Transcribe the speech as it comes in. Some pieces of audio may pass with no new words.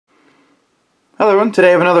Hello everyone, today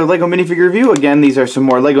I have another Lego minifigure review. Again, these are some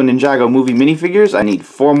more Lego Ninjago Movie minifigures. I need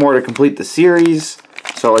 4 more to complete the series,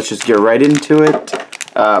 so let's just get right into it.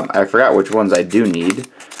 I forgot which ones I do need,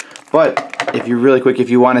 but if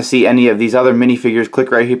you want to see any of these other minifigures, click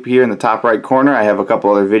right here in the top right corner. I have a couple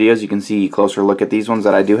other videos. You can see a closer look at these ones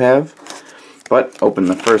that I do have. But open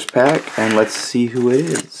the first pack and let's see who it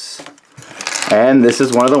is. And this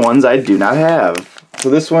is one of the ones I do not have. So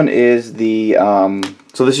this one is the,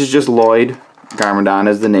 this is just Lloyd. Garmadon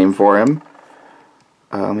is the name for him.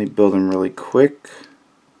 Let me build him really quick.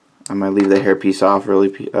 I might leave the hairpiece off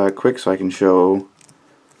really quick so I can show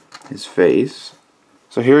his face.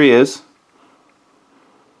 So here he is.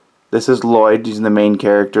 This is Lloyd. He's the main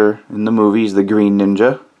character in the movie. He's the Green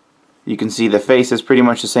Ninja. You can see the face is pretty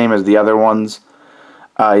much the same as the other ones.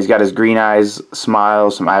 He's got his green eyes, smile,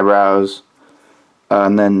 some eyebrows,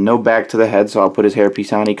 and then no back to the head, so I'll put his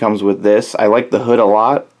hairpiece on. He comes with this. I like the hood a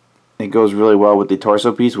lot. It goes really well with the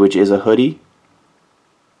torso piece, which is a hoodie.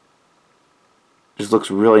 Just looks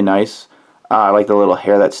really nice. I like the little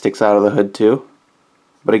hair that sticks out of the hood too.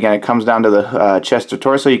 But again, it comes down to the chest or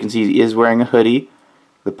torso. You can see he is wearing a hoodie.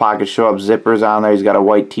 The pockets show up, zippers on there. He's got a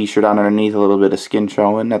white t-shirt on underneath, a little bit of skin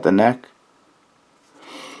showing at the neck.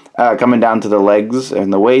 Coming down to the legs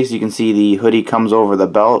and the waist, you can see the hoodie comes over the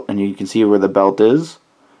belt, and you can see where the belt is.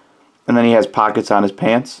 And then he has pockets on his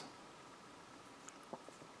pants.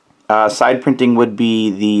 Side printing would be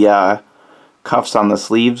the cuffs on the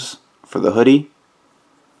sleeves for the hoodie.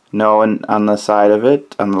 No on the side of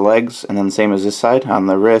it, on the legs, and then the same as this side, on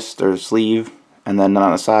the wrist or sleeve, and then none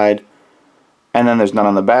on the side. And then there's none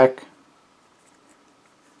on the back.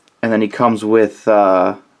 And then he comes with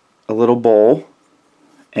a little bowl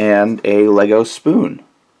and a Lego spoon,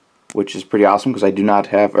 which is pretty awesome because I do not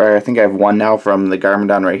have, or I think I have one now from the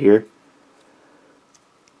Garmadon right here.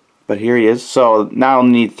 But here he is. So now I'll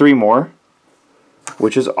need 3 more,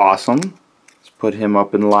 which is awesome. Let's put him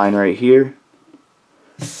up in line right here.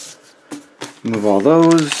 Move all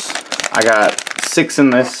those. I got 6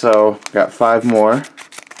 in this, so got 5 more.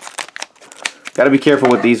 Got to be careful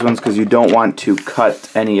with these ones because you don't want to cut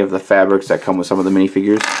any of the fabrics that come with some of the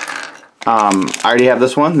minifigures. I already have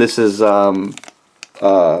this one. This is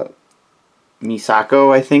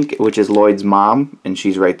Misako, I think, which is Lloyd's mom, and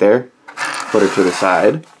she's right there. Put her to the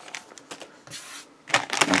side.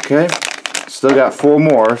 Okay, still got 4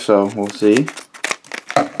 more, so we'll see.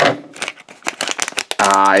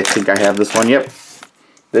 I think I have this one, yep.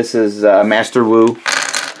 This is Master Wu.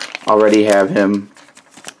 Already have him.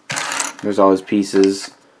 There's all his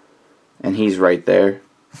pieces, and he's right there.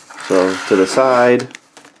 So, to the side.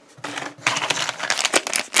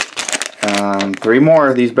 3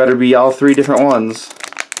 more. These better be all 3 different ones.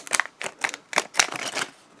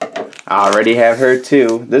 I already have her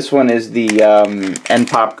too. This one is the N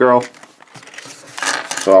Pop girl.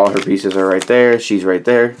 So all her pieces are right there. She's right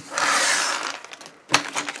there.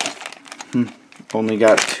 Only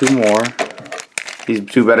got 2 more. These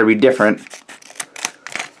 2 better be different.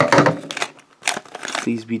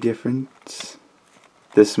 Please be different.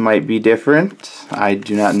 This might be different. I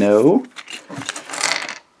do not know.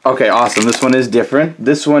 Okay, awesome. This one is different.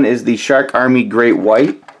 This one is the Shark Army Great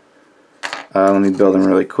White. Let me build him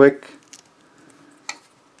really quick.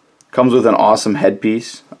 Comes with an awesome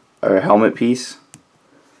headpiece, or helmet piece.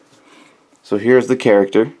 So here's the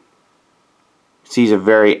character. See, he's a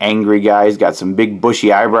very angry guy. He's got some big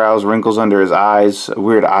bushy eyebrows, wrinkles under his eyes,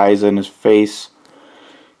 weird eyes in his face.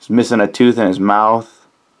 He's missing a tooth in his mouth.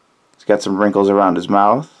 He's got some wrinkles around his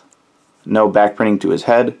mouth. No back printing to his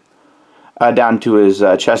head. Down to his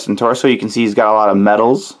chest and torso, you can see he's got a lot of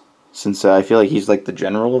medals, since I feel like he's like the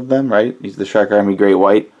general of them, right? He's the Shark Army Great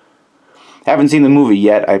White. Haven't seen the movie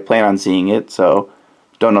yet. I plan on seeing it, so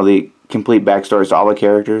don't know the complete backstories to all the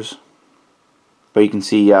characters. But you can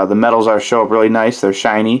see the medals show up really nice. They're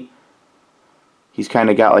shiny. He's kind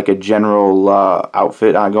of got like a general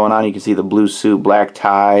outfit going on. You can see the blue suit, black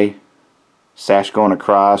tie, sash going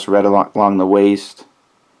across, red along the waist.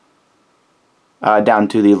 Down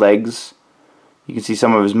to the legs. You can see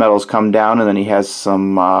some of his medals come down, and then he has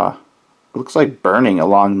some, it looks like burning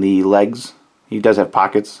along the legs. He does have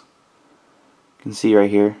pockets. You can see right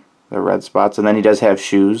here the red spots, and then he does have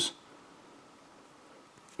shoes.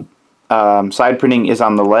 Side printing is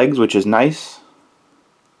on the legs, which is nice.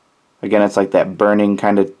 Again, it's like that burning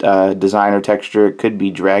kind of design or texture. It could be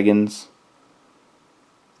dragons,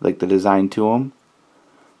 like the design to them.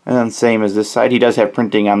 And then same as this side, he does have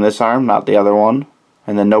printing on this arm, not the other one,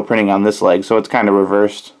 and then no printing on this leg, so it's kind of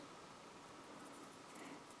reversed.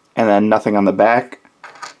 And then nothing on the back.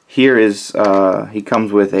 Here is he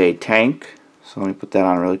comes with a tank. So let me put that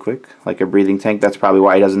on really quick. Like a breathing tank. That's probably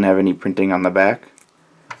why he doesn't have any printing on the back.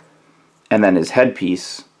 And then his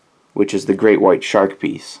headpiece, which is the great white shark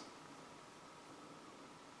piece,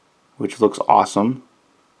 which looks awesome.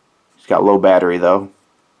 He's got low battery though.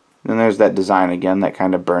 And there's that design again, that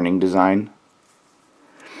kind of burning design.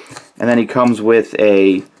 And then he comes with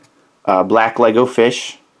a black Lego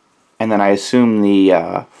fish, and then I assume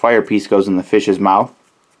the fire piece goes in the fish's mouth.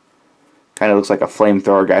 Kind of looks like a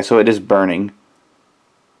flamethrower guy, so it is burning.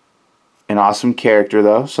 An awesome character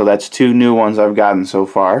though, so that's 2 new ones I've gotten so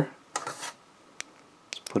far.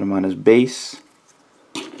 Let's put him on his base.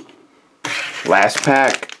 Last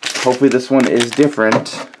pack. Hopefully this one is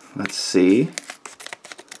different. Let's see.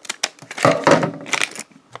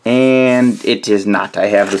 And it is not. I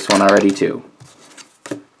have this one already too.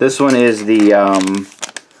 This one is the,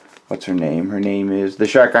 what's her name? Her name is the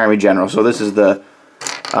Shark Army General. So this is the,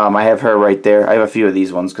 I have her right there. I have a few of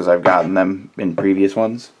these ones because I've gotten them in previous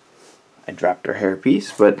ones. I dropped her hair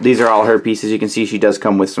piece, but these are all her pieces. You can see she does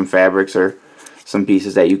come with some fabrics or some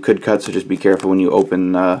pieces that you could cut, so just be careful when you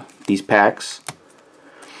open these packs.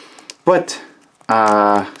 But,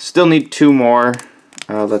 still need 2 more.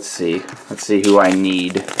 Let's see who I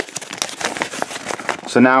need.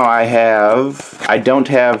 So now I don't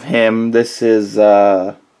have him. This is,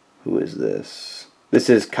 who is this? This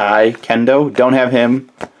is Kai Kendo. Don't have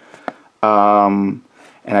him.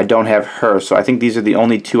 And I don't have her. So I think these are the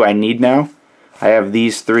only 2 I need now. I have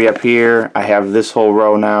these 3 up here. I have this whole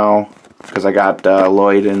row now because I got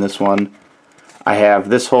Lloyd in this one. I have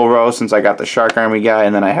this whole row since I got the Shark Army guy,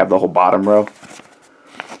 and then I have the whole bottom row.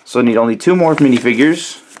 So I need only 2 more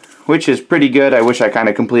minifigures, which is pretty good. I wish I kind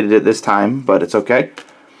of completed it this time, but it's okay.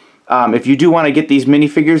 If you do want to get these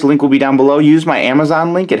minifigures, link will be down below. Use my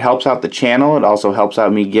Amazon link. It helps out the channel. It also helps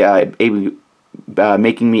out me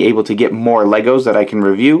making me able to get more Legos that I can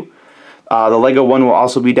review. The Lego one will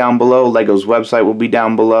also be down below. Lego's website will be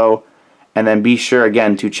down below. And then be sure,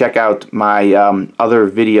 again, to check out my other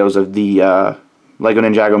videos of the Lego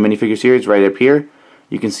Ninjago minifigure series right up here.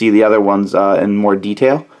 You can see the other ones in more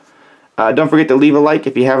detail. Don't forget to leave a like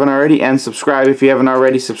if you haven't already, and subscribe if you haven't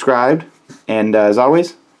already subscribed. And as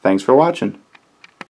always, thanks for watching.